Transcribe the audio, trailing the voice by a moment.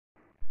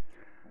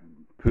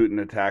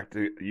Putin attacked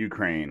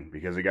Ukraine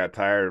because he got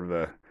tired of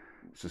the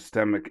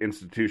systemic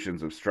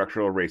institutions of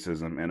structural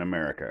racism in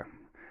America.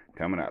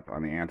 Coming up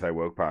on the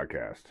Anti-Woke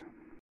Podcast.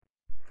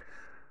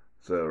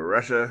 So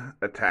Russia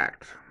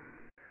attacked.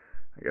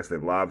 I guess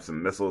they've lobbed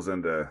some missiles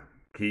into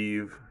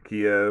Kiev,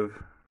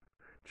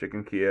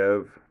 chicken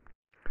Kiev.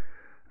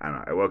 I don't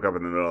know. I woke up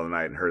in the middle of the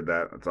night and heard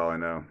that. That's all I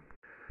know.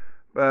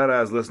 But I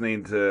was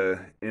listening to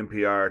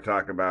NPR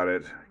talk about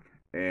it,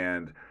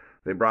 and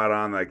they brought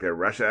on like their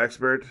Russia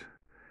expert,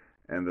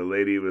 and the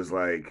lady was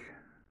like,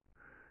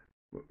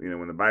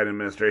 when the Biden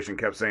administration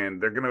kept saying,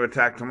 they're going to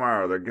attack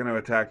tomorrow,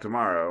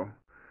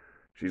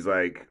 she's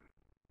like,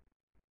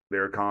 they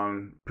were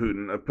calling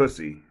Putin a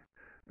pussy.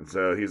 And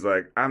so he's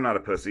like, I'm not a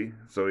pussy,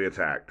 so he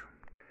attacked.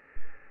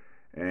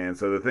 And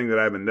so the thing that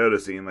I've been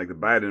noticing, like the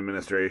Biden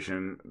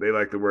administration, they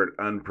like the word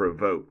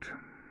unprovoked.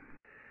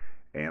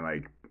 And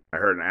like, I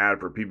heard an ad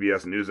for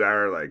PBS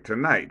NewsHour, like,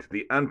 tonight,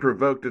 the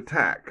unprovoked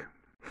attack.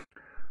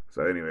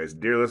 So anyways,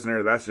 dear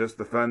listener, that's just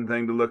the fun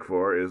thing to look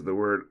for, is the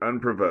word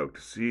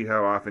unprovoked. See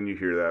how often you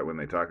hear that when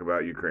they talk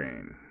about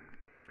Ukraine.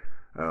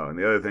 Oh, and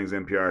the other things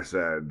NPR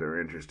said,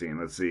 they're interesting.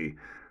 Let's see.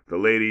 The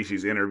lady,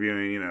 she's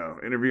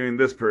interviewing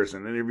this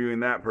person,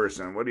 interviewing that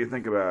person. What do you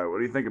think about it? What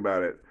do you think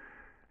about it?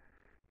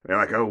 They're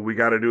like, oh, we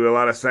got to do a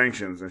lot of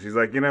sanctions. And she's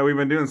like, we've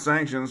been doing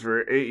sanctions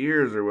for 8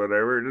 years or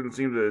whatever. It didn't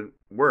seem to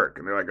work.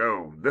 And they're like,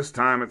 oh, this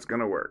time it's going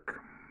to work.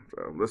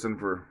 So listen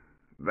for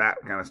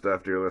that kind of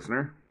stuff, dear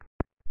listener.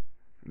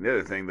 And the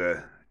other thing,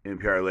 the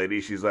NPR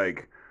lady, she's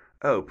like,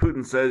 oh,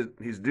 Putin says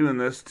he's doing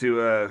this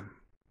to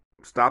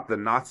stop the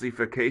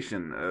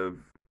Nazification of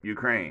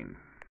Ukraine.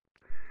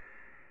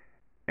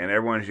 And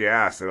everyone she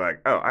asks, they're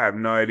like, oh, I have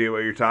no idea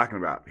what you're talking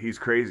about. He's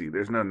crazy.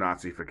 There's no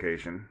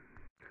Nazification.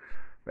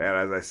 And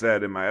as I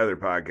said in my other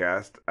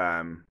podcast,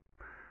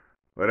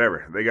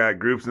 whatever. They got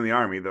groups in the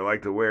army that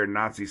like to wear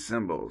Nazi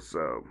symbols.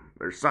 So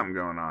there's something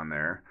going on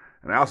there.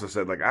 And I also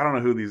said, like, I don't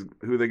know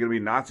who they're going to be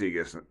Nazi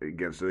against.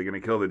 Are they going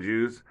to kill the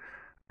Jews?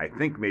 I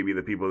think maybe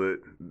the people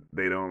that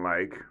they don't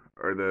like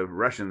are the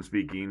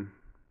Russian-speaking,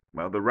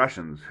 the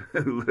Russians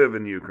who live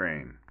in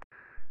Ukraine.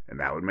 And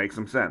that would make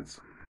some sense.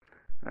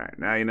 All right,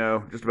 now you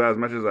know just about as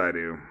much as I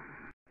do.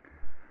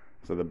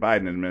 So the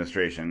Biden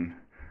administration,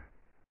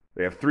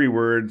 they have 3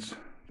 words.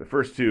 The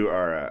first 2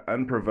 are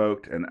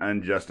unprovoked and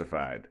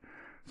unjustified.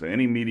 So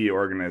any media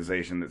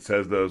organization that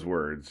says those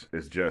words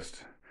is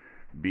just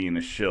being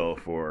a shill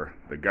for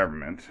the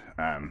government.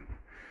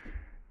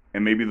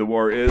 And maybe the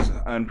war is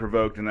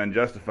unprovoked and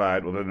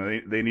unjustified. Well,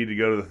 then they need to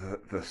go to the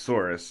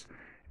thesaurus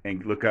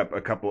and look up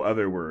a couple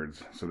other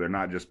words so they're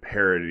not just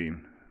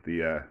parroting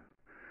the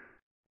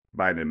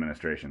Biden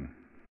administration.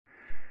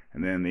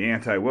 And then the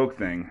anti-woke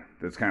thing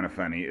that's kind of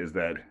funny is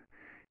that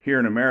here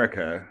in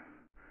America,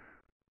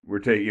 we're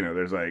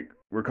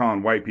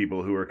calling white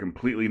people who are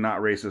completely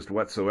not racist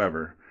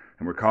whatsoever,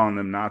 and we're calling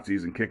them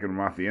Nazis and kicking them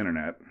off the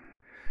internet.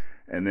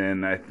 And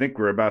then I think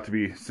we're about to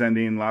be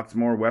sending lots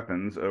more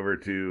weapons over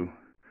to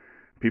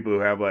people who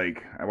have I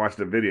watched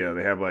a video,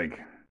 they have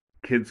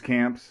kids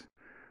camps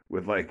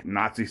with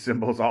Nazi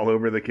symbols all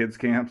over the kids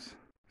camps.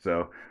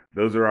 So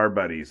those are our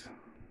buddies.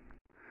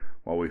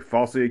 While we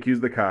falsely accuse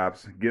the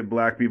cops, get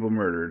black people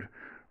murdered,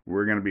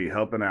 we're going to be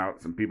helping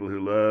out some people who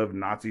love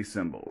Nazi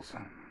symbols.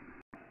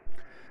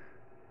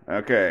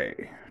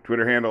 Okay,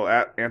 Twitter handle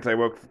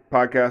 @AntiWoke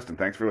Podcast, and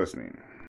thanks for listening.